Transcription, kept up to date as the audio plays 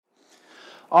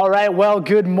All right, well,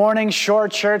 good morning, Shore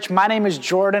Church. My name is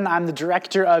Jordan. I'm the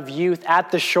director of youth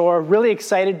at the Shore. Really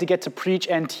excited to get to preach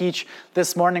and teach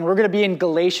this morning. We're going to be in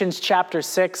Galatians chapter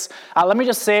 6. Let me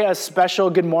just say a special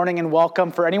good morning and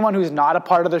welcome for anyone who's not a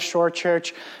part of the Shore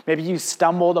Church. Maybe you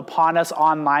stumbled upon us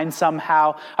online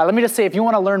somehow. Let me just say, if you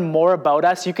want to learn more about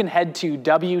us, you can head to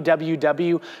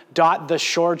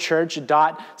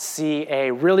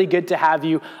www.theshorechurch.ca. Really good to have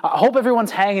you. I hope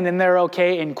everyone's hanging in there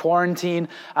okay in quarantine.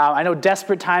 I know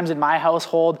desperate times in my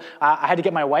household. I had to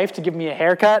get my wife to give me a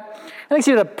haircut. I think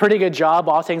she did a pretty good job,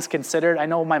 all things considered. I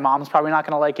know my mom's probably not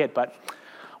going to like it, but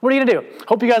what are you going to do?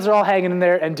 Hope you guys are all hanging in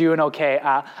there and doing okay.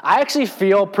 I actually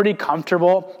feel pretty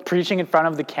comfortable preaching in front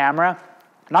of the camera.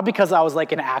 Not because I was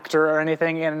like an actor or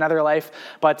anything in another life,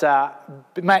 but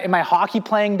in my hockey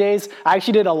playing days, I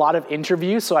actually did a lot of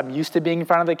interviews, so I'm used to being in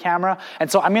front of the camera.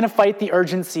 And so I'm going to fight the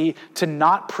urgency to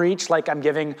not preach like I'm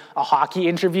giving a hockey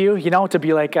interview, to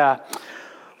be like,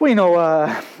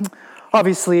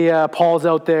 obviously Paul's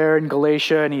out there in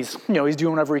Galatia and he's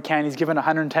doing whatever he can. He's giving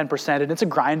 110% and it's a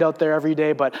grind out there every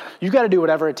day, but you got to do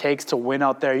whatever it takes to win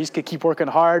out there. You just keep working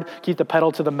hard, keep the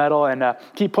pedal to the metal and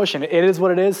keep pushing. It is what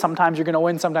it is. Sometimes you're going to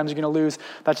win, sometimes you're going to lose.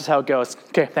 That's just how it goes.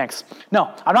 Okay, thanks.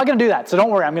 No, I'm not going to do that. So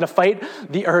don't worry. I'm going to fight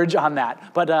the urge on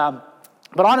that. But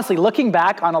honestly, looking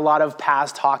back on a lot of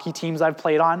past hockey teams I've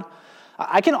played on,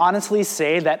 I can honestly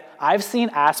say that I've seen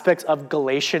aspects of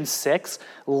Galatians 6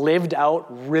 lived out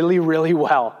really, really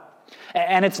well.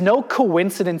 And it's no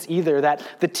coincidence either that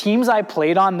the teams I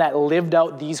played on that lived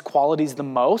out these qualities the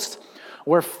most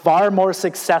were far more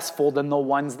successful than the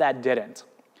ones that didn't.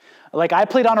 Like I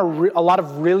played on a lot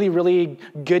of really, really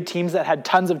good teams that had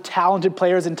tons of talented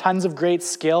players and tons of great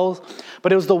skills,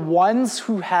 but it was the ones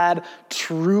who had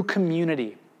true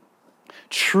community,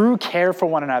 true care for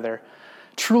one another,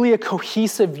 truly a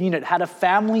cohesive unit, had a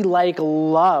family-like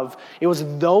love. It was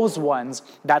those ones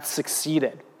that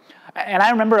succeeded. And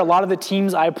I remember a lot of the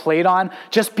teams I played on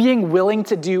just being willing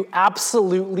to do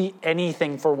absolutely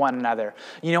anything for one another.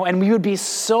 And we would be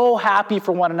so happy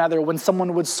for one another when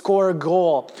someone would score a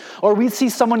goal. Or we'd see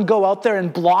someone go out there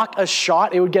and block a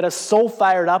shot. It would get us so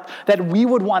fired up that we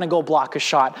would want to go block a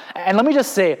shot. And let me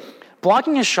just say,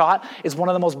 blocking a shot is one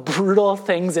of the most brutal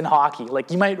things in hockey. Like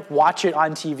you might watch it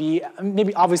on TV,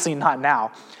 maybe obviously not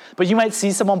now, but you might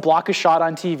see someone block a shot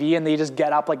on TV and they just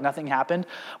get up like nothing happened.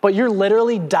 But you're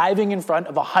literally diving in front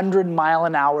of a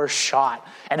 100-mile-an-hour shot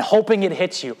and hoping it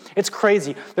hits you. It's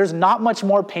crazy. There's not much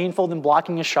more painful than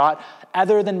blocking a shot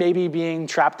other than maybe being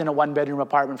trapped in a one-bedroom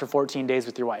apartment for 14 days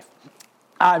with your wife.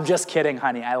 I'm just kidding,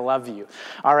 honey. I love you.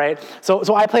 All right.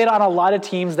 So I played on a lot of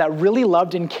teams that really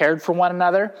loved and cared for one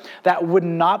another, that would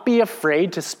not be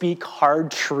afraid to speak hard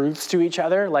truths to each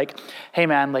other. Like, hey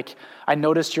man, I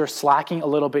noticed you're slacking a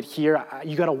little bit here.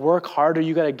 You got to work harder.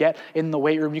 You got to get in the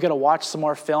weight room. You got to watch some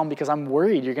more film because I'm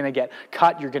worried you're going to get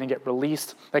cut. You're going to get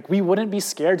released. We wouldn't be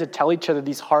scared to tell each other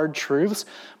these hard truths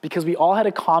because we all had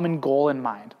a common goal in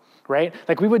mind, right?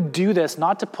 We would do this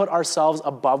not to put ourselves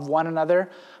above one another,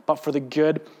 but for the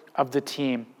good of the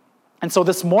team. And so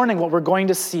this morning, what we're going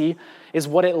to see is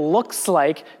what it looks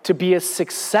like to be a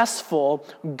successful,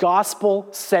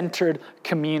 gospel-centered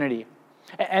community.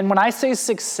 And when I say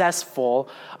successful,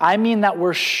 I mean that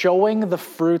we're showing the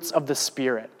fruits of the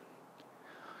Spirit.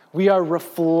 We are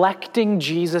reflecting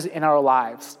Jesus in our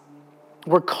lives.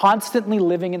 We're constantly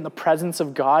living in the presence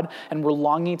of God, and we're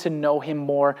longing to know Him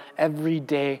more every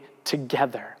day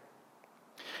together.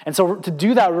 And so to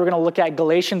do that, we're going to look at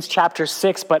Galatians chapter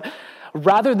 6, but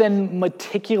rather than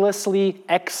meticulously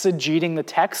exegeting the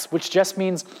text, which just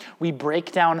means we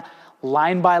break down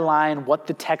line by line what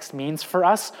the text means for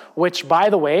us, which,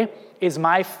 by the way, is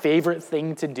my favorite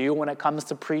thing to do when it comes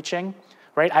to preaching,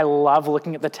 right? I love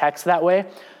looking at the text that way,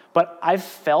 but I've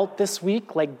felt this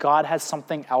week like God has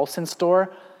something else in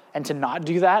store, and to not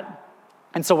do that.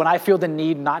 And so when I feel the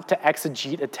need not to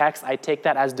exegete a text, I take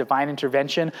that as divine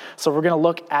intervention. So we're going to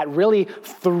look at really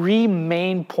three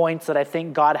main points that I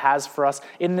think God has for us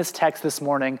in this text this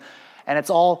morning. And it's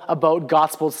all about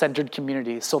gospel-centered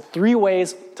community. So 3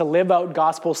 ways to live out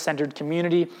gospel-centered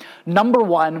community. Number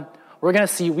 1, we're going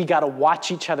to see we got to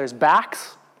watch each other's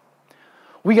backs.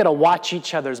 We got to watch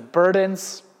each other's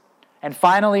burdens. And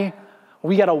finally,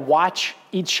 we got to watch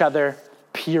each other,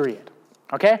 period.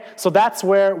 Okay, so that's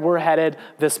where we're headed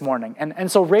this morning. And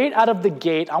so right out of the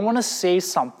gate, I want to say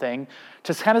something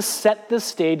to kind of set the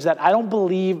stage that I don't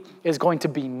believe is going to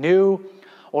be new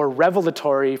or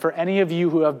revelatory for any of you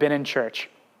who have been in church.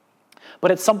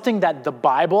 But it's something that the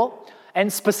Bible,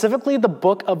 and specifically the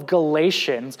book of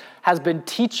Galatians, has been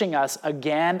teaching us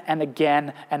again and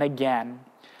again and again.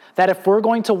 that if we're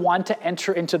going to want to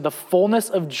enter into the fullness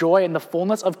of joy and the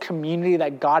fullness of community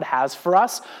that God has for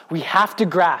us, we have to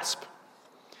grasp.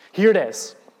 Here it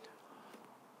is.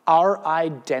 Our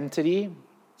identity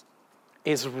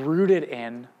is rooted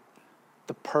in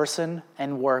the person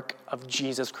and work of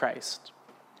Jesus Christ.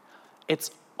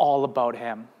 It's all about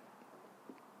him.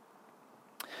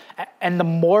 And the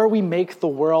more we make the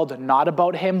world not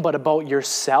about him, but about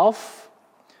yourself,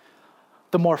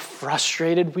 the more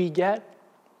frustrated we get,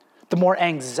 the more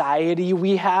anxiety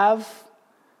we have,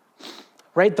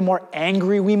 right? The more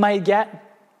angry we might get.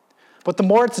 But the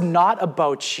more it's not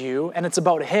about you and it's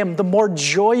about him, the more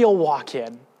joy you'll walk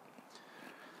in,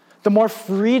 the more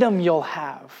freedom you'll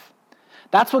have.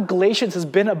 That's what Galatians has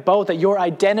been about, that your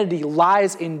identity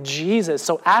lies in Jesus.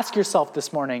 So ask yourself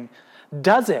this morning,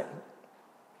 does it?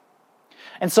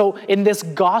 And so in this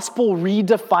gospel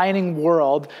redefining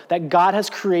world that God has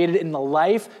created in the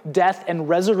life, death, and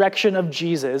resurrection of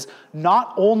Jesus,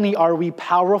 not only are we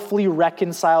powerfully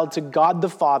reconciled to God the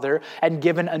Father and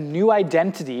given a new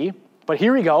identity, but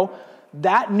here we go,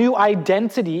 that new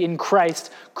identity in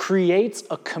Christ creates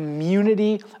a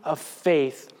community of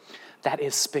faith that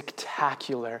is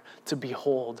spectacular to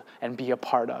behold and be a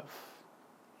part of.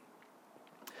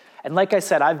 And like I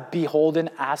said, I've beholden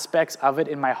aspects of it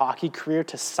in my hockey career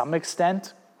to some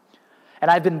extent.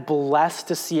 And I've been blessed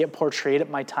to see it portrayed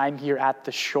at my time here at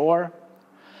the Shore.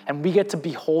 And we get to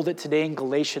behold it today in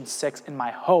Galatians 6. And my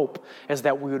hope is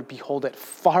that we would behold it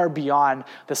far beyond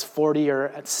this 40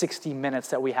 or 60 minutes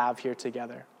that we have here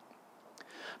together.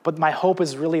 But my hope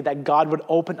is really that God would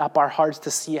open up our hearts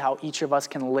to see how each of us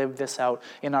can live this out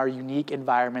in our unique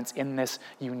environments in this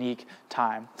unique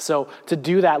time. So to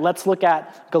do that, let's look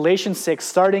at Galatians 6,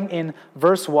 starting in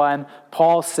verse 1.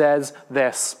 Paul says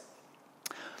this.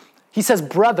 He says,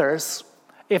 brothers,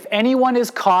 if anyone is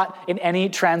caught in any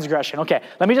transgression. Okay,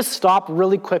 let me just stop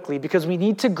really quickly because we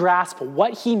need to grasp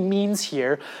what he means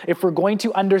here if we're going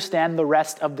to understand the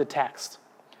rest of the text.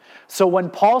 So when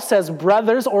Paul says,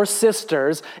 brothers or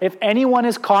sisters, if anyone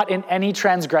is caught in any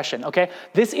transgression, okay,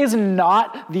 this is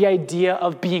not the idea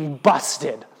of being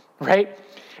busted, right?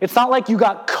 It's not like you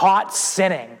got caught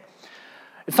sinning.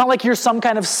 It's not like you're some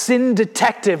kind of sin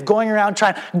detective going around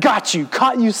caught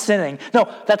you sinning. No,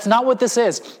 that's not what this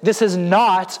is. This is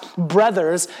not,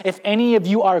 brothers, if any of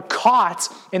you are caught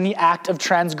in the act of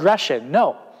transgression.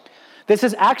 No, this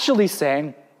is actually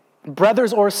saying,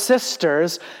 brothers or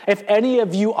sisters, if any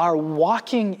of you are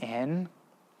walking in,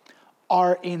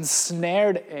 are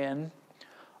ensnared in,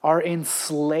 are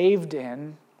enslaved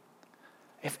in,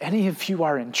 if any of you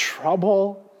are in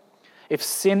trouble, if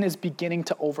sin is beginning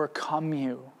to overcome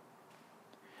you,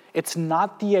 it's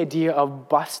not the idea of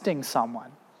busting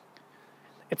someone.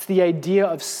 It's the idea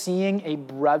of seeing a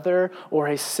brother or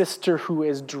a sister who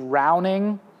is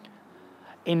drowning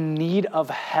in need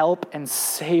of help and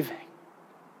saving.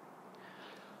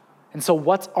 And so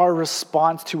what's our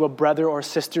response to a brother or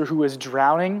sister who is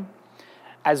drowning?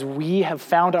 As we have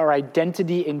found our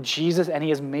identity in Jesus and he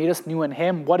has made us new in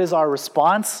him, what is our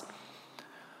response?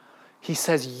 He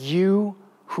says, you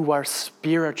who are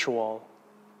spiritual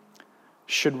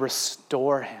should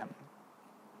restore him.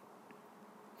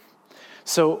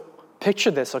 So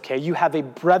picture this, okay? You have a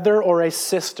brother or a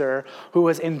sister who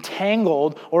is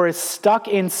entangled or is stuck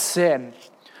in sin.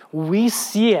 We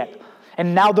see it.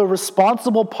 And now the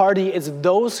responsible party is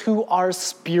those who are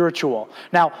spiritual.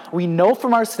 Now, we know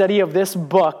from our study of this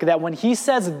book that when he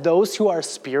says those who are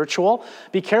spiritual,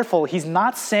 be careful, he's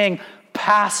not saying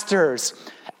pastors,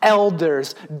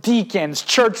 elders, deacons,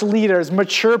 church leaders,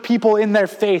 mature people in their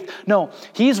faith. No,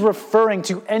 he's referring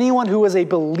to anyone who is a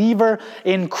believer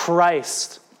in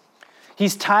Christ.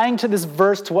 He's tying to this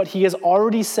verse to what he has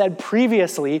already said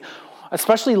previously,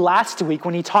 especially last week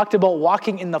when he talked about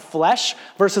walking in the flesh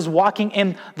versus walking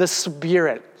in the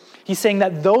Spirit. He's saying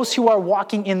that those who are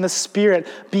walking in the Spirit,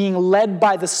 being led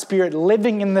by the Spirit,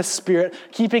 living in the Spirit,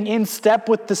 keeping in step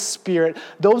with the Spirit,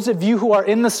 those of you who are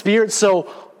in the Spirit,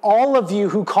 so all of you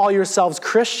who call yourselves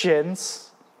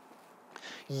Christians,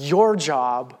 your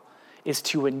job is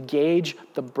to engage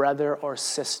the brother or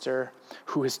sister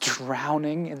who is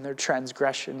drowning in their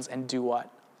transgressions and do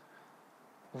what?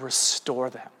 Restore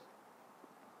them.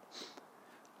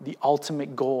 The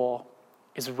ultimate goal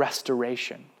is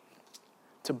restoration,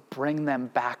 to bring them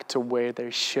back to where they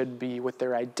should be with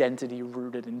their identity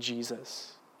rooted in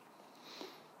Jesus.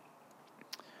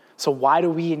 So why do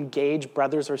we engage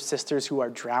brothers or sisters who are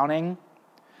drowning?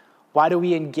 Why do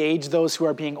we engage those who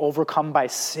are being overcome by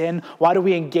sin? Why do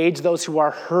we engage those who are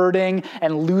hurting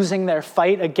and losing their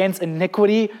fight against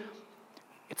iniquity?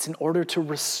 It's in order to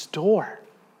restore.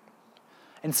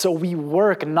 And so we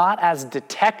work not as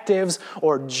detectives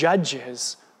or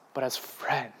judges, but as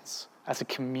friends, as a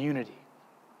community.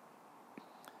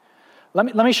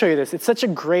 Let me show you this. It's such a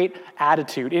great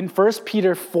attitude. In 1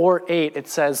 Peter 4:8, it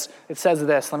says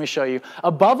this. Let me show you.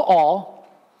 Above all,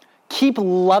 keep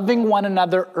loving one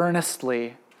another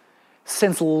earnestly,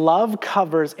 since love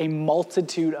covers a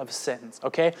multitude of sins.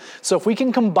 Okay? So if we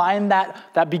can combine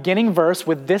that beginning verse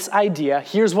with this idea,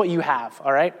 here's what you have,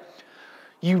 all right?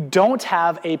 You don't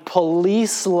have a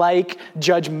police-like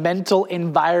judgmental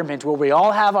environment where we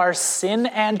all have our sin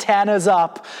antennas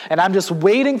up and I'm just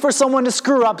waiting for someone to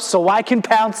screw up so I can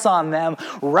pounce on them,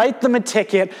 write them a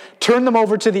ticket, turn them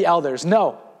over to the elders.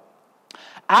 No.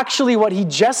 Actually, what he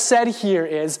just said here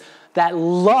is that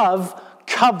love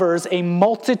covers a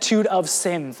multitude of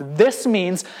sins. This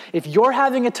means if you're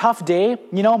having a tough day,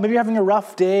 maybe you're having a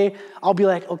rough day, I'll be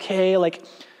like, okay,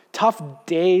 tough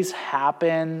days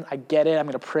happen. I get it. I'm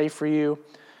going to pray for you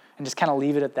and just kind of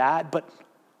leave it at that. But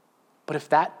if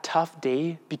that tough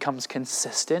day becomes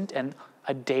consistent and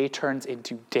a day turns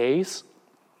into days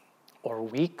or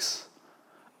weeks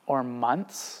or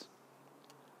months,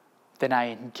 then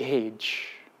I engage.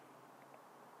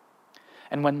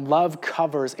 And when love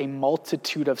covers a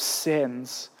multitude of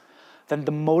sins, then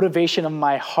the motivation of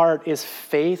my heart is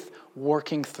faith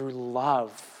working through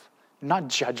love, not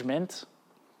judgment.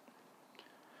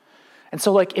 And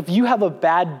so if you have a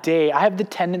bad day, I have the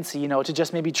tendency, to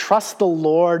just maybe trust the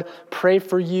Lord, pray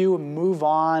for you, and move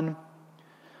on.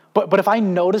 But if I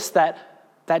notice that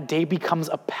day becomes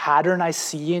a pattern I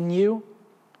see in you,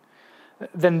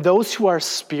 then those who are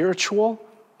spiritual,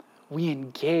 we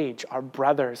engage our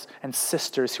brothers and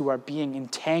sisters who are being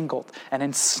entangled and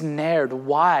ensnared.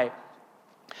 Why?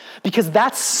 Because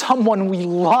that's someone we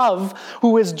love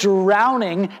who is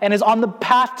drowning and is on the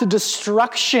path to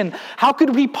destruction. How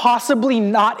could we possibly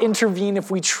not intervene if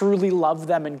we truly love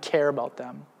them and care about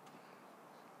them?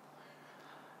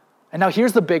 And now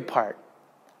here's the big part.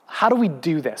 How do we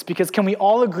do this? Because can we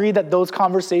all agree that those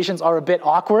conversations are a bit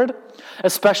awkward?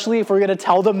 Especially if we're going to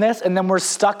tell them this and then we're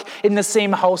stuck in the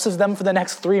same house as them for the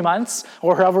next 3 months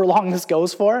or however long this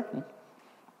goes for?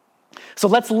 So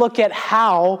let's look at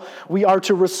how we are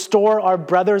to restore our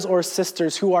brothers or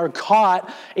sisters who are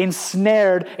caught,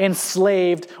 ensnared,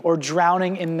 enslaved, or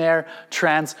drowning in their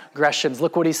transgressions.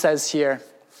 Look what he says here.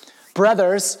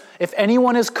 Brothers, if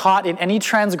anyone is caught in any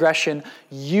transgression,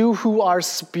 you who are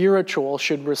spiritual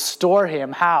should restore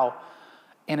him. How?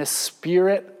 In a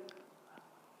spirit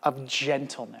of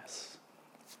gentleness.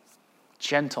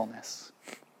 Gentleness.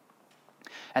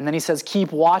 And then he says,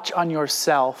 keep watch on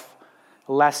yourself,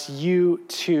 lest you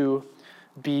too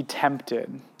be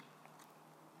tempted.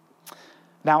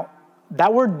 Now,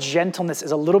 that word gentleness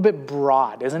is a little bit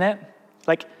broad, isn't it?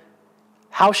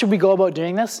 How should we go about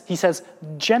doing this? He says,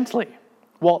 gently.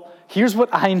 Well, here's what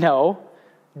I know.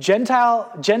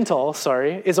 Gentle,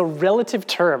 is a relative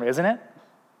term, isn't it?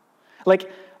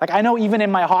 I know even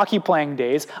in my hockey playing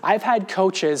days, I've had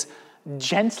coaches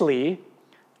gently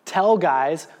tell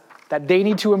guys that they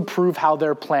need to improve how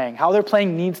they're playing. How they're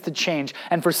playing needs to change.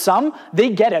 And for some, they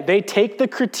get it. They take the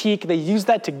critique, they use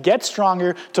that to get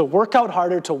stronger, to work out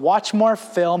harder, to watch more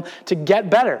film, to get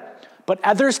better. But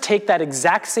others take that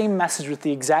exact same message with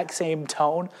the exact same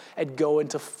tone and go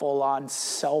into full-on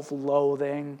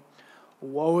self-loathing,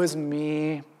 woe is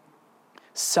me,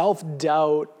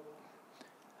 self-doubt.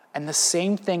 And the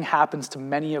same thing happens to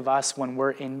many of us when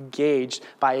we're engaged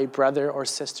by a brother or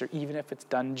sister, even if it's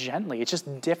done gently. It's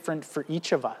just different for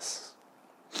each of us.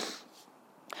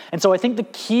 And so I think the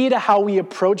key to how we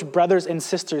approach brothers and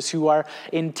sisters who are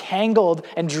entangled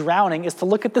and drowning is to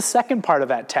look at the second part of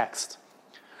that text,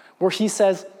 where he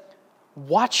says,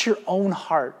 watch your own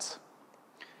heart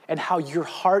and how your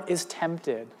heart is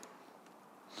tempted.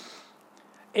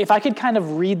 If I could kind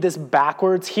of read this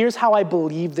backwards, here's how I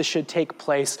believe this should take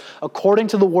place according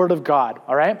to the Word of God,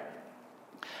 all right?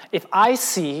 If I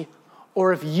see,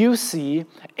 or if you see,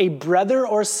 a brother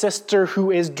or sister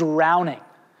who is drowning,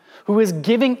 who is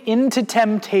giving into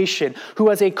temptation, who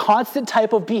has a constant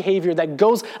type of behavior that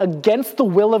goes against the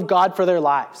will of God for their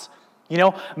lives,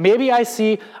 maybe I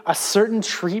see a certain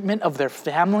treatment of their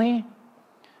family,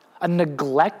 a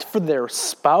neglect for their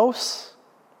spouse,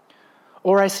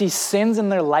 or I see sins in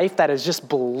their life that is just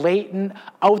blatant,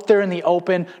 out there in the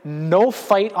open, no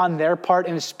fight on their part,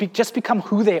 and it's just become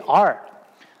who they are.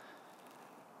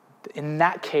 In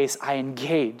that case, I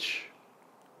engage.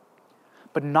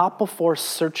 But not before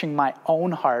searching my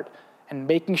own heart and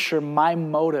making sure my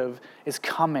motive is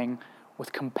coming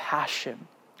with compassion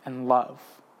and love.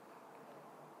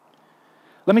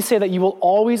 Let me say that you will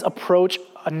always approach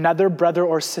another brother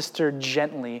or sister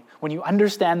gently when you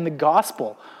understand the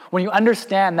gospel, when you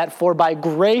understand that for by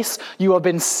grace you have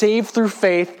been saved through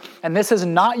faith, and this is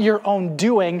not your own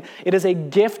doing, it is a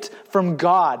gift from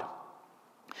God.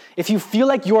 If you feel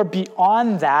like you're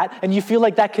beyond that, and you feel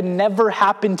like that could never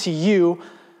happen to you,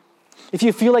 if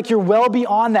you feel like you're well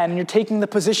beyond that and you're taking the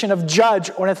position of judge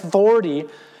or an authority,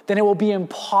 then it will be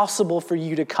impossible for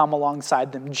you to come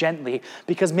alongside them gently,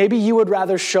 because maybe you would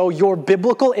rather show your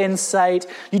biblical insight,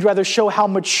 you'd rather show how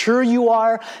mature you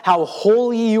are, how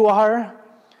holy you are.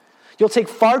 You'll take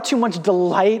far too much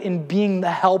delight in being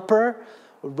the helper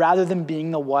rather than being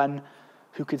the one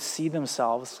who could see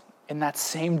themselves in that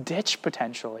same ditch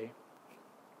potentially.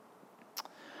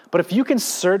 But if you can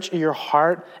search your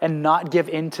heart and not give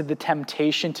in to the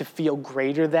temptation to feel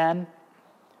greater than,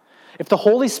 if the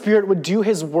Holy Spirit would do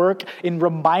his work in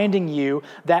reminding you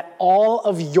that all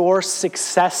of your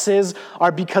successes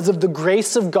are because of the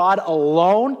grace of God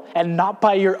alone and not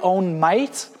by your own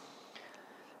might,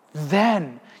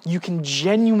 then you can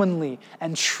genuinely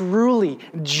and truly,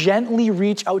 gently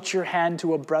reach out your hand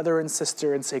to a brother and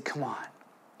sister and say, come on,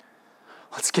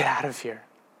 let's get out of here.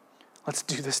 Let's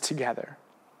do this together.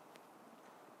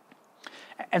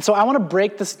 And so I want to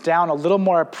break this down a little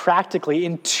more practically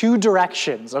in two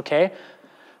directions, okay?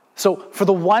 So for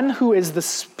the one who is the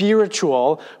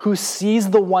spiritual, who sees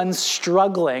the one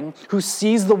struggling, who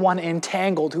sees the one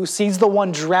entangled, who sees the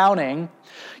one drowning,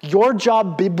 your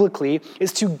job biblically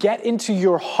is to get into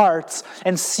your hearts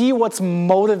and see what's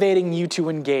motivating you to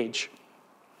engage.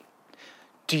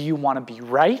 Do you want to be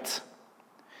right?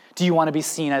 Do you want to be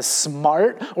seen as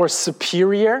smart or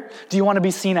superior? Do you want to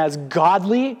be seen as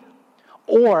godly?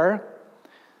 Or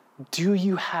do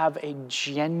you have a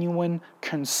genuine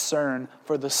concern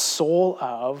for the soul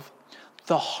of,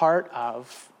 the heart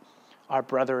of our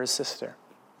brother or sister?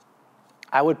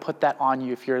 I would put that on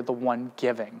you if you're the one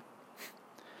giving.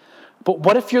 But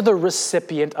what if you're the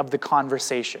recipient of the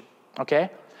conversation, okay?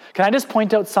 Can I just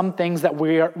point out some things that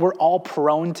we're all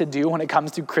prone to do when it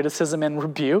comes to criticism and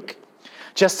rebuke,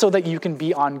 just so that you can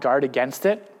be on guard against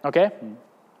it, okay?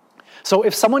 So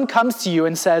if someone comes to you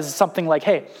and says something like,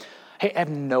 hey, I've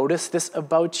noticed this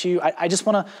about you. I just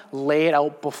want to lay it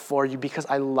out before you because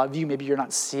I love you. Maybe you're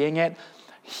not seeing it.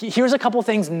 Here's a couple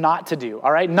things not to do,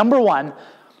 all right? Number one,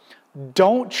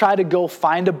 don't try to go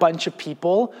find a bunch of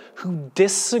people who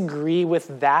disagree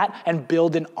with that and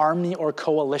build an army or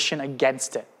coalition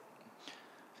against it.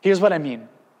 Here's what I mean.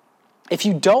 If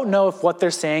you don't know if what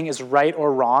they're saying is right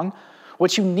or wrong,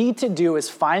 what you need to do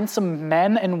is find some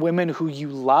men and women who you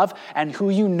love and who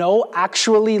you know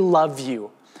actually love you,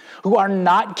 who are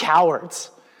not cowards.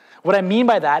 What I mean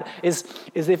by that is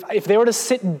if they were to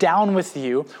sit down with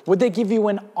you, would they give you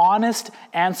an honest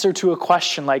answer to a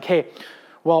question like, hey,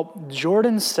 well,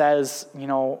 Jordan says,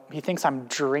 he thinks I'm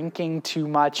drinking too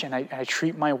much and I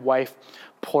treat my wife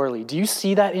poorly. Do you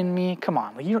see that in me? Come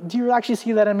on, do you actually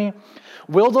see that in me?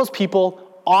 Will those people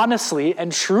honestly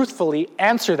and truthfully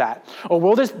answer that? Or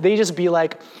will they just be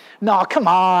like, no, come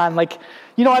on,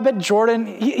 I bet Jordan,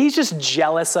 he's just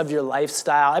jealous of your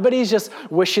lifestyle. I bet he just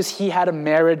wishes he had a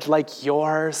marriage like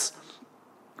yours,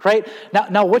 right?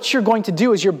 Now what you're going to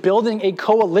do is you're building a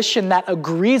coalition that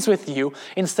agrees with you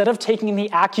instead of taking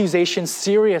the accusation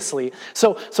seriously.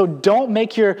 So don't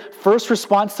make your first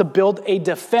response to build a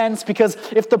defense, because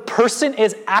if the person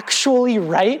is actually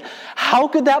right, how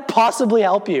could that possibly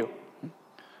help you?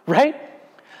 Right?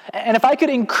 And if I could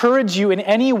encourage you in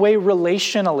any way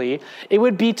relationally, it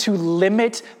would be to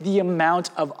limit the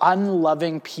amount of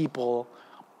unloving people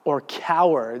or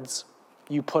cowards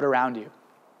you put around you.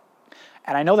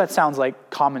 And I know that sounds like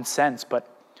common sense, but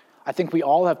I think we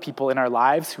all have people in our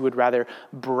lives who would rather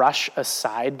brush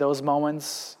aside those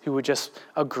moments, who would just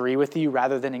agree with you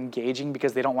rather than engaging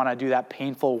because they don't want to do that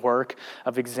painful work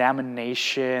of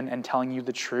examination and telling you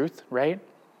the truth, right?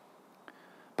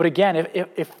 But again,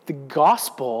 if the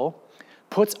gospel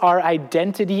puts our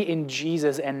identity in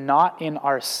Jesus and not in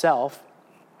ourselves,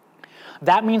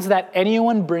 that means that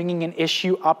anyone bringing an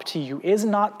issue up to you is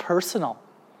not personal.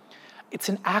 It's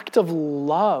an act of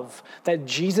love that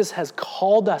Jesus has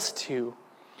called us to.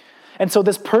 And so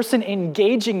this person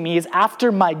engaging me is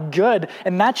after my good,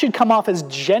 and that should come off as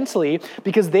gently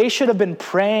because they should have been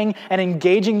praying and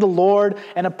engaging the Lord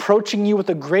and approaching you with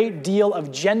a great deal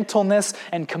of gentleness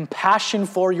and compassion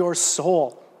for your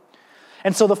soul.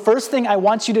 And so the first thing I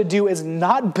want you to do is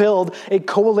not build a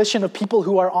coalition of people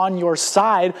who are on your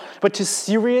side, but to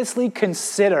seriously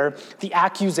consider the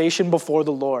accusation before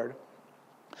the Lord,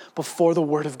 before the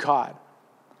Word of God,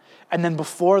 and then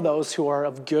before those who are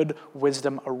of good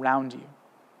wisdom around you.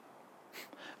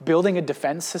 Building a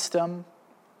defense system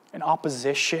and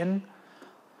opposition,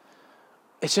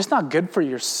 it's just not good for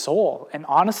your soul. And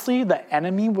honestly, the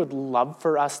enemy would love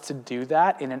for us to do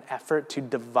that in an effort to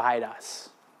divide us.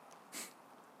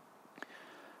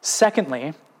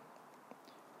 Secondly,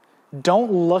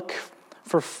 don't look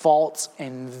for faults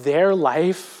in their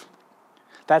life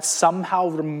that somehow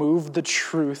remove the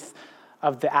truth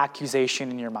of the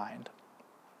accusation in your mind,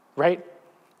 right?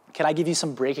 Can I give you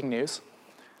some breaking news?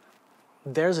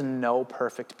 There's no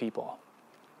perfect people.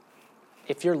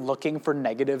 If you're looking for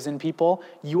negatives in people,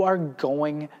 you are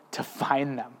going to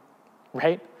find them,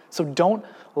 right? So don't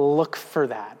look for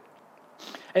that.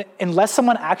 Unless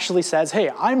someone actually says, hey,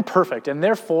 I'm perfect, and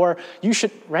therefore you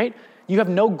should, right? You have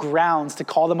no grounds to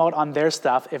call them out on their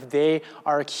stuff if they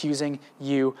are accusing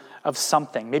you of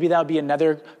something. Maybe that would be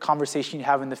another conversation you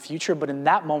have in the future, but in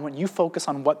that moment, you focus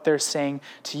on what they're saying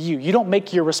to you. You don't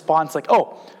make your response like,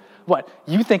 oh, what,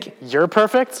 you think you're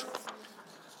perfect?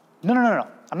 No.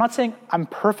 I'm not saying I'm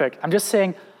perfect. I'm just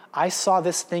saying I saw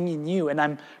this thing in you and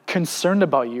I'm concerned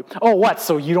about you. Oh, what,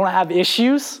 so you don't have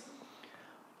issues?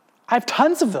 I have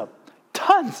tons of them,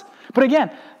 tons. But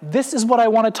again, this is what I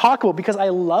want to talk about because I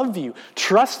love you.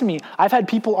 Trust me, I've had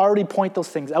people already point those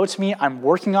things out to me. I'm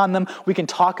working on them. We can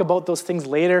talk about those things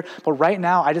later. But right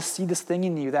now, I just see this thing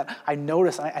in you that I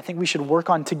notice I think we should work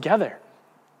on together.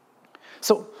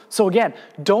 So again,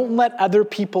 don't let other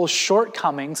people's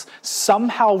shortcomings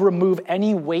somehow remove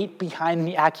any weight behind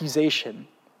the accusation.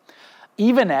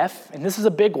 Even if, and this is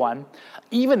a big one,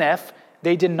 even if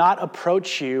they did not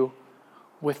approach you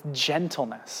with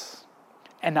gentleness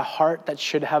and a heart that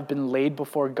should have been laid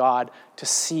before God to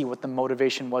see what the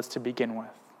motivation was to begin with.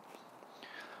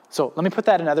 So let me put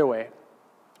that another way.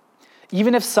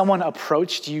 Even if someone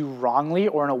approached you wrongly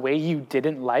or in a way you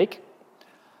didn't like,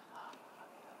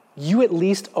 you at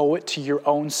least owe it to your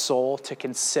own soul to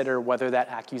consider whether that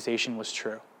accusation was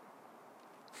true.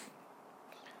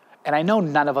 And I know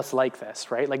none of us like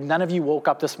this, right? Like none of you woke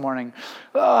up this morning,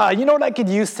 you know what I could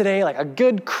use today? Like a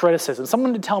good criticism,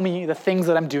 someone to tell me the things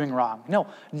that I'm doing wrong. No,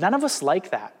 none of us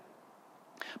like that.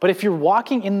 But if you're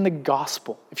walking in the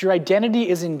gospel, if your identity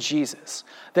is in Jesus,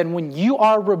 then when you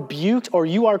are rebuked or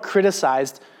you are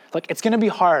criticized, like it's going to be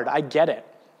hard, I get it.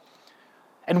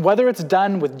 And whether it's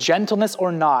done with gentleness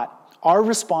or not, our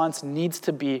response needs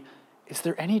to be, is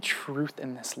there any truth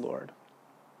in this, Lord?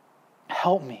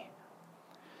 Help me.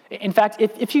 In fact,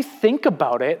 if you think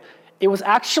about it, it was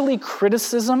actually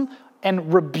criticism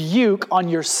and rebuke on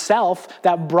yourself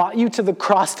that brought you to the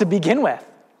cross to begin with,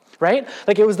 right?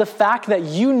 Like it was the fact that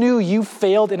you knew you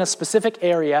failed in a specific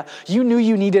area, you knew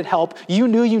you needed help, you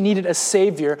knew you needed a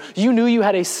savior, you knew you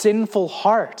had a sinful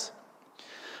heart.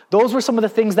 Those were some of the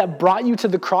things that brought you to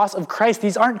the cross of Christ.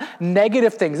 These aren't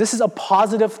negative things. This is a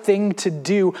positive thing to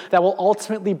do that will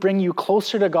ultimately bring you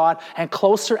closer to God and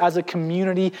closer as a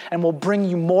community and will bring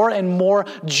you more and more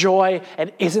joy.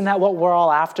 And isn't that what we're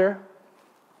all after?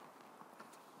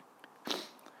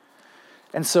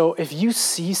 And so if you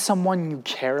see someone you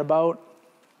care about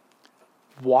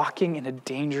walking in a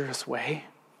dangerous way,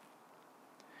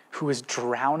 who is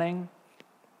drowning,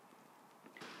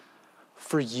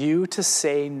 for you to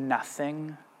say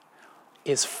nothing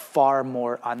is far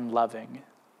more unloving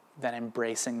than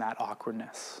embracing that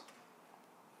awkwardness.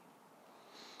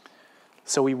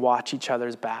 So we watch each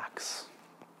other's backs.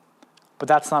 But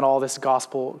that's not all this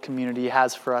gospel community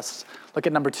has for us. Look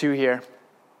at number 2 here.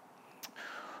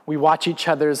 We watch each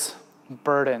other's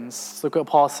burdens. Look what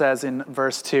Paul says in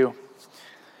verse 2.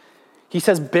 He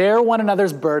says, bear one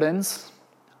another's burdens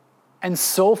and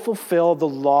so fulfill the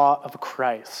law of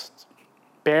Christ.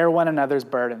 Bear one another's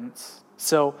burdens.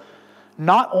 So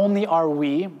not only are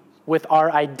we, with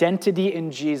our identity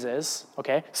in Jesus,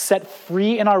 set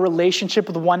free in our relationship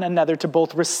with one another to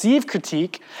both receive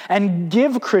critique and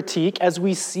give critique as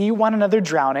we see one another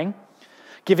drowning,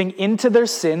 giving into their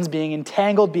sins, being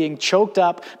entangled, being choked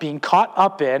up, being caught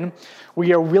up in,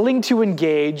 we are willing to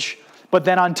engage, but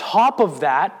then on top of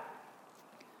that,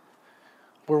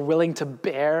 we're willing to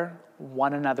bear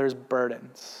one another's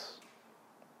burdens.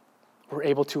 We're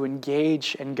able to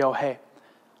engage and go, hey,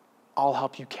 I'll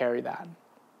help you carry that.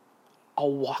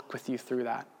 I'll walk with you through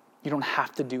that. You don't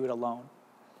have to do it alone.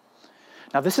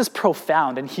 Now, this is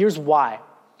profound, and here's why.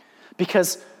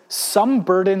 Because some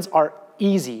burdens are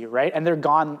easy, right? And they're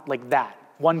gone like that.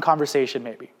 One conversation,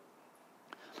 maybe.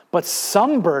 But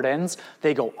some burdens,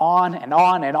 they go on and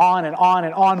on and on and on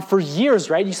and on for years,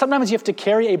 right? Sometimes you have to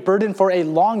carry a burden for a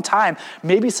long time.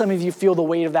 Maybe some of you feel the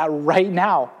weight of that right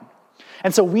now.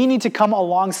 And so we need to come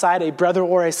alongside a brother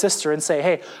or a sister and say,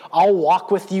 hey, I'll walk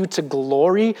with you to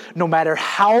glory no matter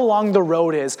how long the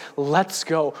road is. Let's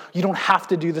go. You don't have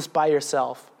to do this by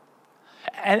yourself.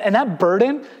 And that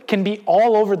burden can be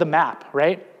all over the map,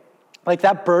 right? Like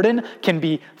that burden can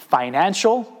be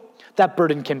financial, that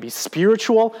burden can be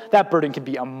spiritual, that burden can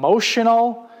be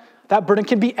emotional, that burden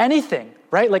can be anything,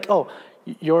 right? Like, oh,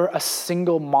 you're a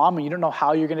single mom and you don't know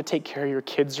how you're going to take care of your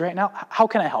kids right now. How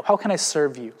can I help? How can I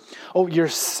serve you? Oh, you're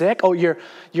sick. Oh, you're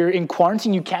in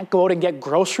quarantine. You can't go out and get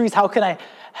groceries. How can I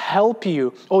help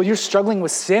you? Oh, you're struggling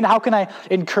with sin. How can I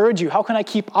encourage you? How can I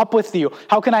keep up with you?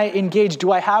 How can I engage?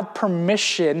 Do I have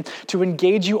permission to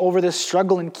engage you over this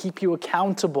struggle and keep you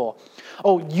accountable?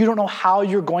 Oh, you don't know how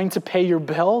you're going to pay your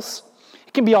bills?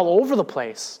 It can be all over the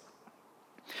place.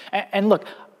 And look,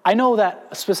 I know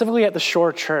that specifically at the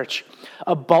Shore Church,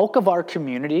 a bulk of our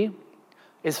community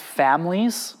is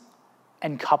families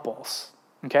and couples,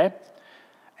 okay?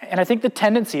 And I think the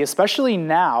tendency, especially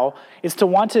now, is to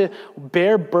want to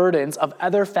bear burdens of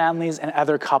other families and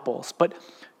other couples. But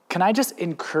can I just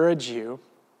encourage you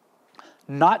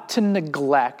not to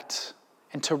neglect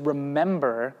and to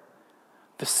remember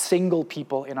the single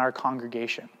people in our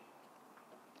congregation?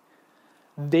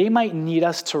 They might need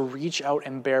us to reach out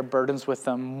and bear burdens with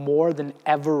them more than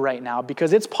ever right now,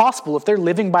 because it's possible if they're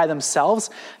living by themselves,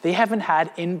 they haven't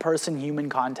had in-person human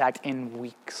contact in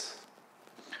weeks.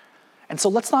 And so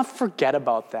let's not forget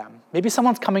about them. Maybe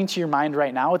someone's coming to your mind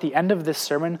right now at the end of this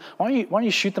sermon. Why don't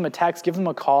you shoot them a text, give them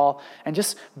a call, and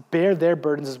just bear their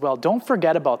burdens as well. Don't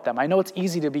forget about them. I know it's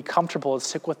easy to be comfortable and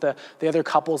stick with the other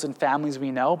couples and families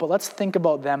we know, but let's think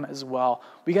about them as well.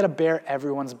 We got to bear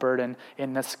everyone's burden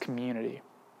in this community.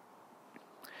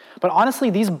 But honestly,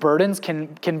 these burdens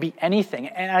can be anything.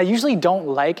 And I usually don't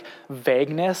like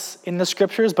vagueness in the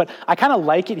scriptures, but I kind of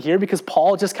like it here because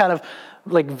Paul just kind of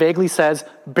like vaguely says,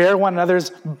 bear one another's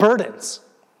burdens.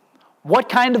 What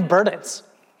kind of burdens?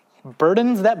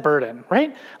 Burdens that burden,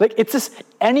 right? Like it's just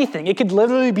anything. It could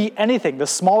literally be anything, the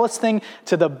smallest thing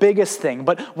to the biggest thing.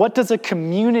 But what does a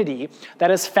community that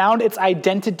has found its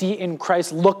identity in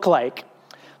Christ look like?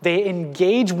 They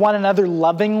engage one another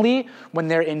lovingly when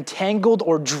they're entangled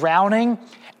or drowning,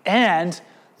 and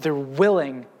they're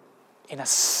willing in a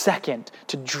second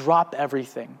to drop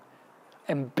everything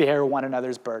and bear one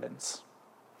another's burdens.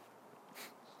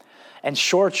 And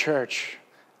Shore Church,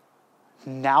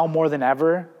 now more than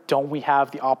ever, don't we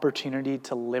have the opportunity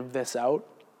to live this out?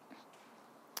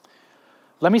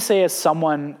 Let me say, as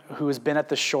someone who has been at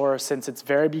the Shore since its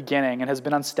very beginning and has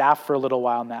been on staff for a little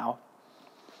while now,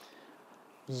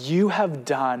 you have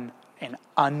done an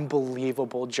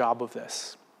unbelievable job of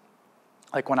this.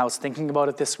 Like when I was thinking about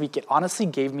it this week, it honestly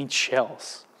gave me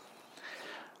chills.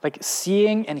 Like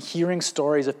seeing and hearing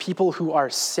stories of people who are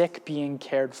sick being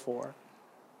cared for,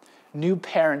 new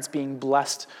parents being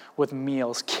blessed with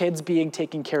meals, kids being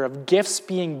taken care of, gifts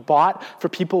being bought for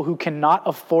people who cannot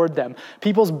afford them,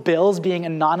 people's bills being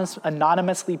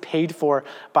anonymously paid for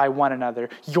by one another.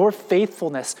 Your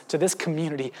faithfulness to this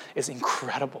community is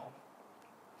incredible.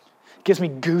 It gives me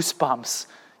goosebumps.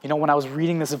 You know, when I was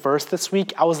reading this verse this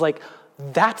week, I was like,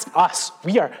 that's us.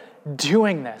 We are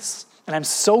doing this. And I'm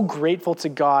so grateful to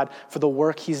God for the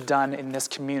work he's done in this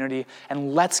community.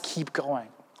 And let's keep going.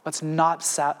 Let's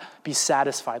not be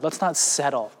satisfied. Let's not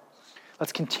settle.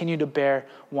 Let's continue to bear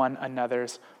one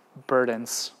another's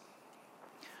burdens.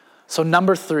 So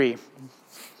number 3,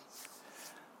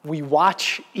 we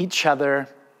watch each other,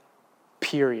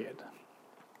 period.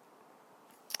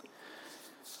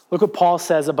 Look what Paul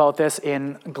says about this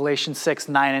in Galatians 6,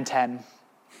 9, and 10.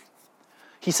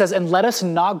 He says, and let us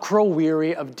not grow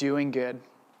weary of doing good,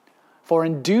 for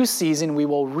in due season we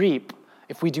will reap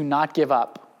if we do not give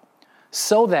up.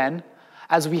 So then,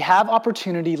 as we have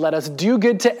opportunity, let us do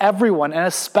good to everyone, and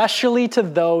especially to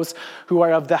those who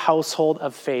are of the household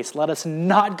of faith. Let us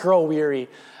not grow weary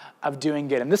of doing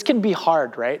good. And this can be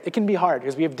hard, right? It can be hard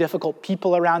because we have difficult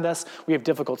people around us. We have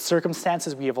difficult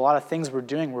circumstances. We have a lot of things we're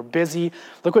doing. We're busy.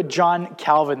 Look what John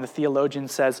Calvin, the theologian,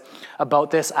 says about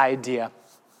this idea.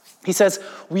 He says,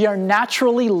 we are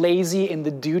naturally lazy in the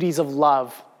duties of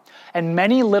love, and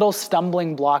many little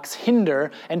stumbling blocks hinder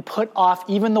and put off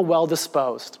even the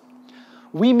well-disposed.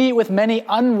 We meet with many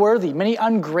unworthy, many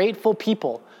ungrateful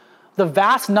people. The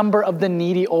vast number of the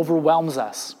needy overwhelms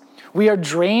us. We are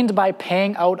drained by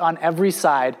paying out on every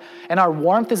side, and our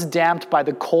warmth is damped by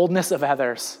the coldness of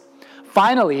others.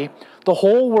 Finally, the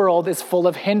whole world is full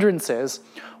of hindrances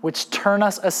which turn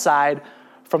us aside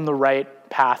from the right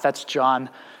path. That's John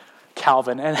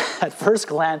Calvin. And at first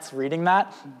glance, reading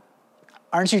that,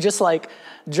 aren't you just like,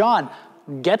 John,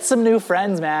 get some new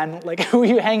friends, man. Like, who are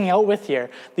you hanging out with here?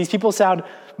 These people sound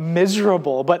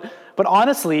miserable. But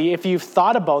honestly, if you've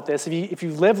thought about this, if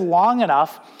you've lived long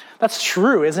enough, that's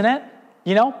true, isn't it?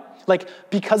 You know, Like,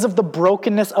 because of the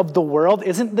brokenness of the world,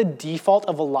 isn't the default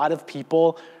of a lot of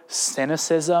people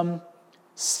cynicism,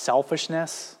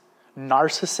 selfishness,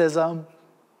 narcissism?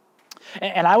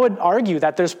 And I would argue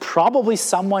that there's probably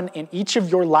someone in each of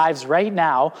your lives right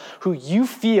now who you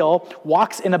feel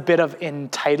walks in a bit of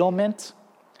entitlement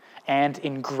and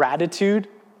ingratitude,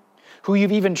 who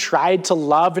you've even tried to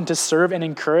love and to serve and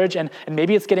encourage, and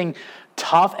maybe it's getting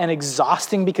tough and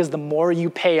exhausting because the more you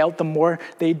pay out, the more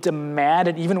they demand,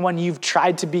 and even when you've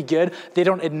tried to be good, they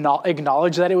don't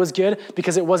acknowledge that it was good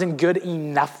because it wasn't good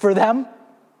enough for them.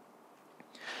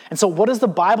 And so what does the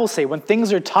Bible say? When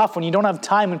things are tough, when you don't have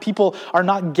time, when people are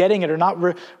not getting it or not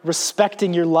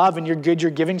respecting your love and your good you're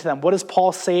giving to them, what does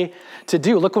Paul say to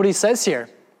do? Look what he says here.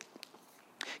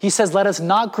 He says, let us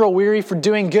not grow weary for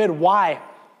doing good. Why?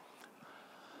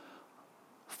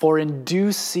 For in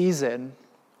due season,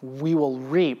 we will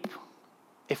reap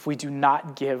if we do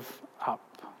not give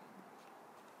up.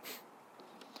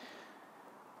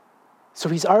 So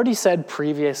he's already said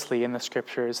previously in the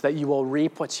scriptures that you will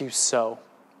reap what you sow.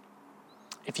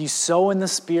 If you sow in the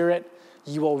Spirit,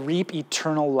 you will reap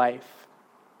eternal life.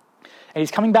 And he's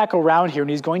coming back around here,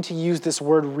 and he's going to use this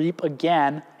word reap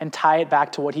again and tie it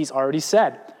back to what he's already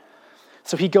said.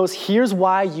 So he goes, here's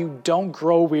why you don't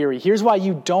grow weary. Here's why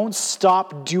you don't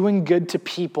stop doing good to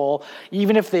people,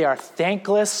 even if they are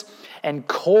thankless and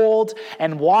cold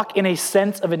and walk in a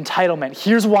sense of entitlement.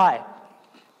 Here's why.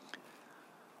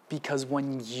 Because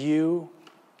when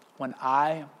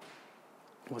I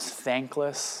was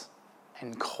thankless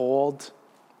and cold,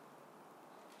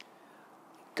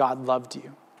 God loved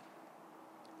you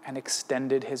and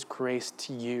extended his grace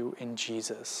to you in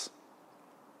Jesus.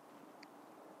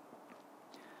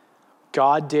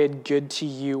 God did good to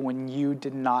you when you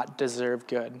did not deserve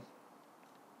good.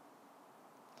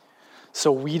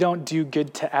 So we don't do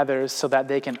good to others so that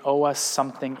they can owe us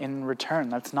something in return.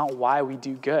 That's not why we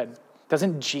do good.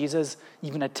 Doesn't Jesus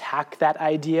even attack that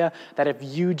idea that if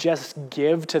you just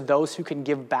give to those who can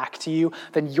give back to you,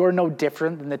 then you're no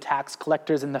different than the tax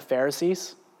collectors and the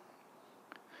Pharisees?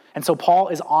 And so Paul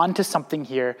is on to something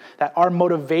here, that our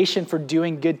motivation for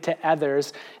doing good to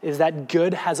others is that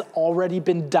good has already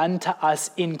been done to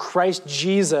us in Christ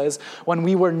Jesus when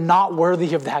we were not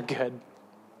worthy of that good.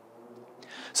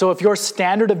 So if your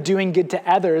standard of doing good to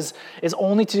others is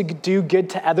only to do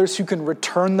good to others who can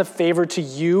return the favor to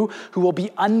you, who will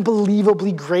be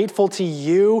unbelievably grateful to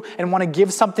you and want to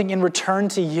give something in return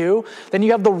to you, then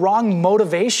you have the wrong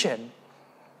motivation.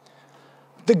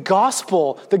 The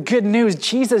gospel, the good news,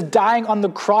 Jesus dying on the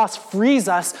cross frees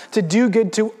us to do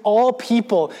good to all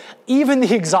people, even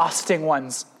the exhausting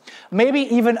ones. Maybe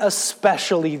even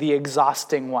especially the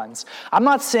exhausting ones. I'm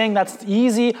not saying that's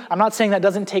easy. I'm not saying that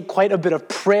doesn't take quite a bit of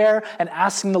prayer and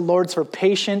asking the Lord for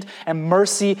patience and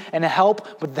mercy and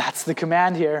help, but that's the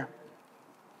command here.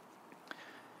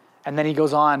 And then he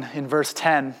goes on in verse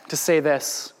 10 to say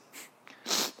this.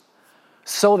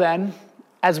 So then,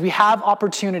 as we have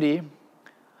opportunity,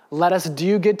 let us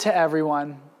do good to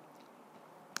everyone,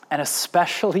 and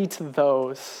especially to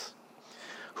those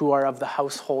who are of the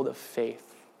household of faith.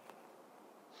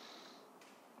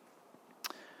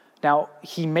 Now,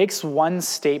 he makes one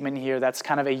statement here that's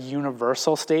kind of a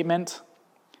universal statement,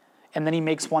 and then he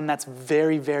makes one that's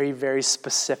very, very, very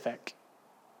specific.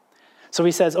 So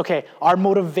he says, okay, our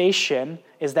motivation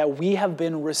is that we have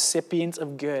been recipients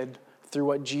of good through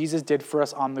what Jesus did for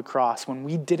us on the cross when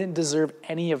we didn't deserve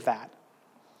any of that.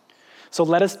 So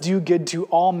let us do good to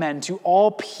all men, to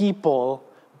all people,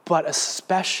 but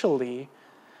especially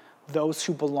those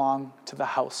who belong to the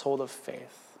household of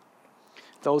faith.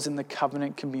 Those in the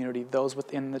covenant community, those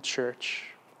within the church.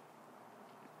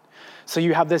 So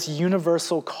you have this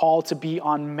universal call to be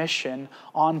on mission,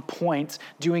 on point,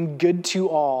 doing good to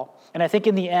all. And I think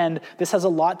in the end, this has a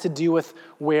lot to do with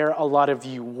where a lot of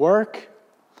you work,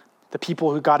 the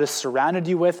people who God has surrounded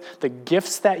you with, the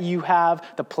gifts that you have,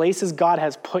 the places God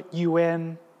has put you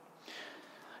in,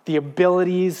 the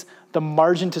abilities, the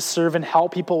margin to serve and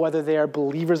help people, whether they are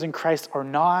believers in Christ or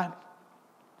not.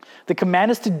 The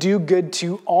command is to do good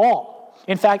to all.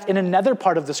 In fact, in another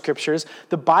part of the scriptures,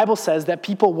 the Bible says that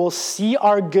people will see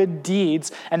our good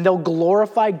deeds and they'll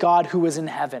glorify God who is in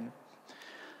heaven.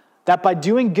 That by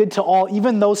doing good to all,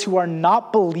 even those who are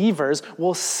not believers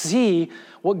will see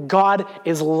what God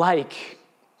is like.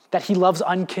 That he loves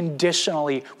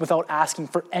unconditionally without asking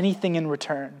for anything in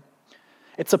return.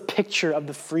 It's a picture of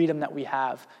the freedom that we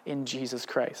have in Jesus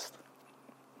Christ.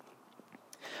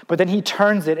 But then he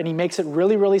turns it and he makes it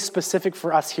really, really specific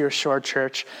for us here, Shore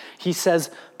Church. He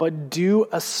says, but do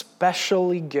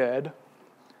especially good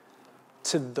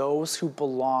to those who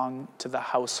belong to the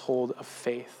household of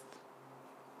faith.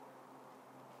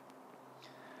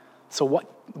 So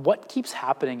what keeps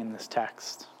happening in this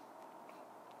text?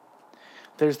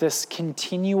 There's this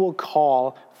continual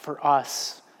call for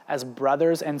us as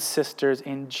brothers and sisters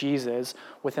in Jesus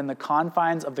within the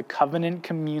confines of the covenant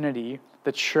community,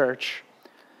 the church,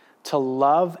 to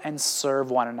love and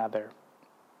serve one another,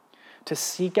 to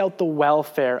seek out the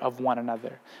welfare of one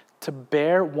another, to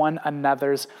bear one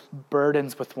another's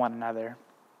burdens with one another.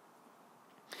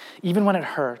 Even when it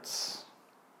hurts,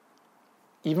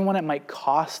 even when it might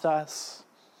cost us,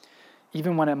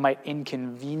 even when it might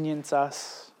inconvenience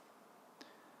us,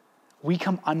 we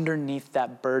come underneath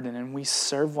that burden and we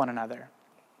serve one another.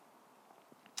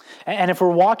 And if we're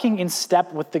walking in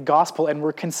step with the gospel and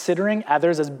we're considering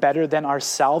others as better than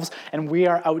ourselves, and we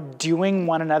are outdoing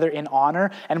one another in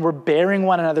honor, and we're bearing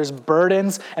one another's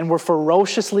burdens, and we're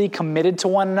ferociously committed to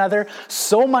one another,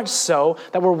 so much so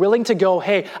that we're willing to go,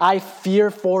 hey, I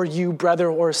fear for you, brother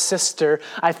or sister.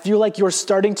 I feel like you're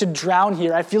starting to drown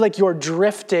here. I feel like you're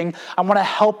drifting. I want to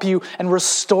help you and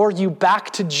restore you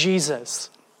back to Jesus.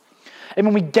 And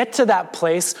when we get to that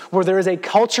place where there is a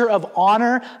culture of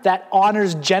honor that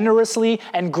honors generously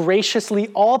and graciously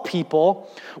all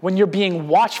people, when you're being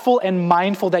watchful and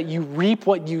mindful that you reap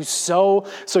what you sow,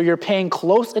 so you're paying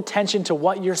close attention to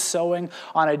what you're sowing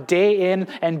on a day in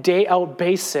and day out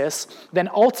basis, then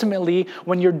ultimately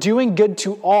when you're doing good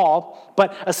to all,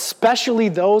 but especially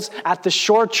those at the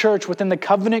Shore Church within the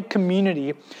covenant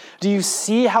community, do you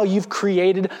see how you've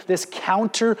created this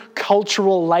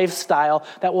counter-cultural lifestyle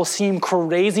that will seem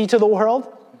crazy to the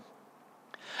world?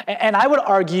 And I would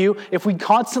argue if we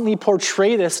constantly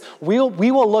portray this, we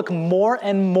will look more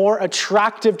and more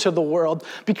attractive to the world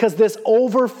because this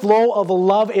overflow of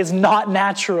love is not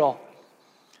natural.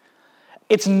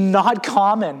 It's not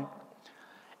common.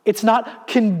 It's not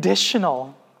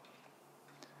conditional.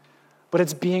 But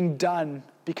it's being done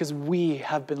because we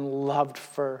have been loved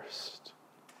first.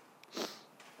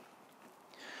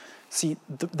 See,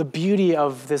 the beauty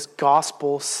of this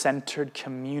gospel-centered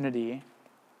community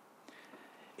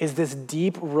is this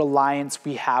deep reliance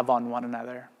we have on one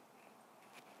another.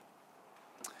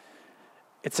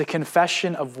 It's a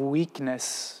confession of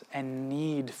weakness and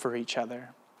need for each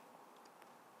other.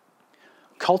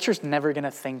 Culture's never going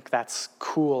to think that's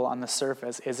cool on the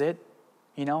surface, is it?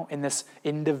 You know, in this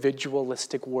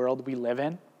individualistic world we live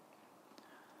in.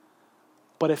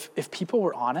 But if people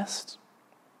were honest,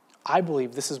 I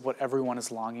believe this is what everyone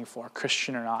is longing for,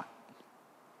 Christian or not.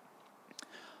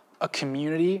 A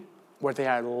community where they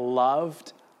are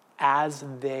loved as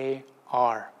they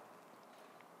are,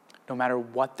 no matter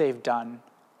what they've done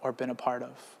or been a part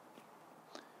of,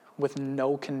 with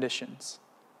no conditions.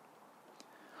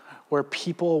 Where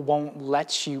people won't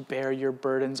let you bear your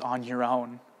burdens on your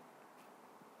own.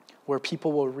 Where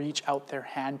people will reach out their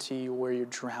hand to you where you're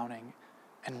drowning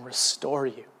and restore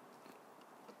you.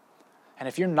 And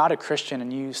if you're not a Christian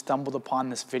and you stumbled upon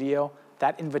this video,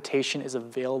 that invitation is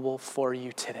available for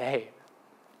you today.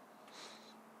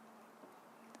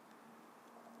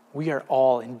 We are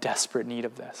all in desperate need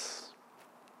of this.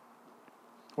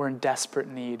 We're in desperate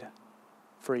need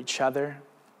for each other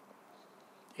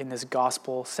in this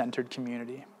gospel-centered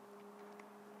community.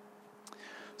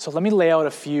 So let me lay out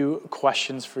a few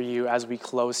questions for you as we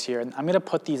close here. And I'm going to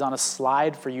put these on a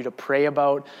slide for you to pray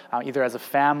about, either as a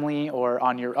family or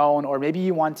on your own, or maybe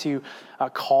you want to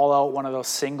call out one of those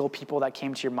single people that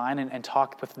came to your mind and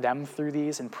talk with them through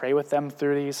these and pray with them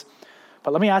through these.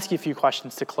 But let me ask you a few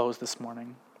questions to close this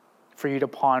morning for you to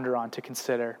ponder on, to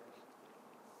consider.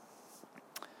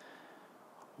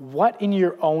 What in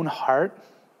your own heart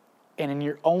and in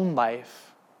your own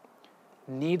life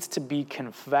needs to be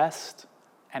confessed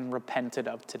and repented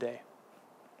of today?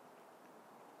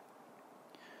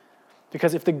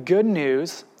 Because if the good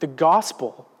news, the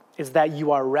gospel, is that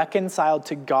you are reconciled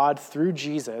to God through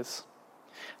Jesus,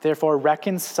 therefore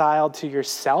reconciled to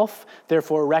yourself,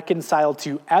 therefore reconciled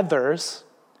to others,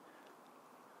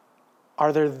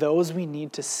 are there those we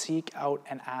need to seek out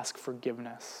and ask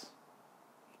forgiveness?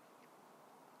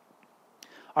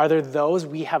 Are there those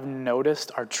we have noticed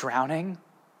are drowning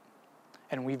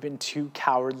and we've been too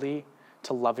cowardly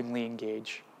to lovingly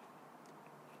engage?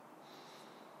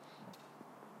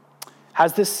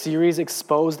 Has this series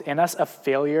exposed in us a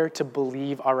failure to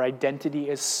believe our identity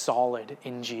is solid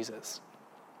in Jesus?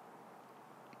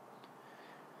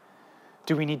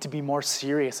 Do we need to be more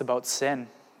serious about sin?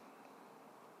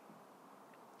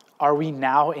 Are we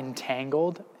now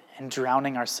entangled and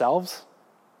drowning ourselves?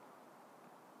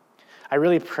 I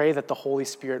really pray that the Holy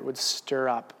Spirit would stir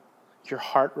up your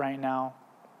heart right now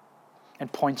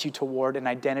and point you toward an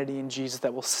identity in Jesus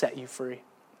that will set you free.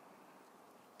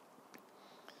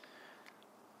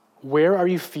 Where are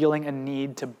you feeling a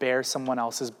need to bear someone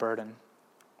else's burden?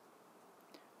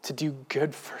 To do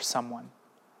good for someone,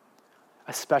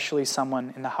 especially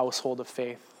someone in the household of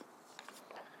faith?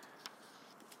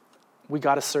 We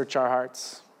got to search our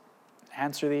hearts,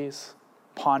 answer these,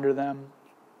 ponder them,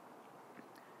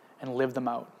 and live them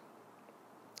out.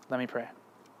 Let me pray.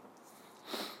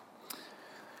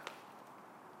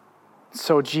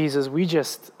 So Jesus, we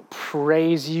just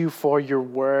praise you for your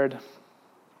word,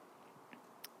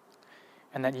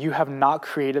 and that you have not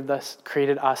created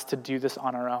us to do this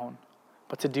on our own,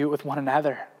 but to do it with one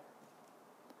another.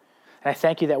 And I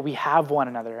thank you that we have one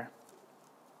another.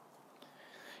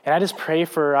 And I just pray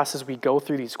for us as we go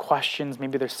through these questions.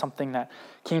 Maybe there's something that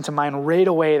came to mind right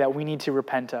away that we need to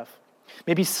repent of.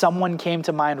 Maybe someone came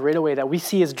to mind right away that we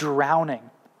see as drowning.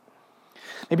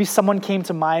 Maybe someone came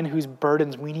to mind whose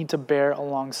burdens we need to bear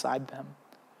alongside them.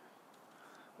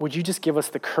 Would you just give us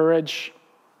the courage,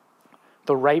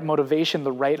 the right motivation,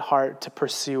 the right heart to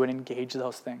pursue and engage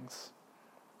those things?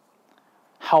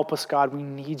 Help us, God. We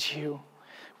need you.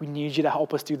 We need you to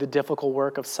help us do the difficult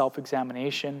work of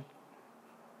self-examination.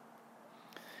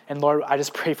 And Lord, I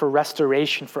just pray for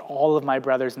restoration for all of my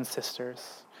brothers and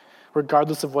sisters,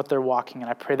 regardless of what they're walking in.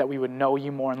 I pray that we would know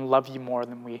you more and love you more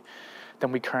than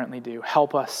we currently do.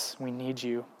 Help us. We need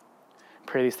you. I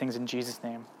pray these things in Jesus'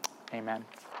 name. Amen.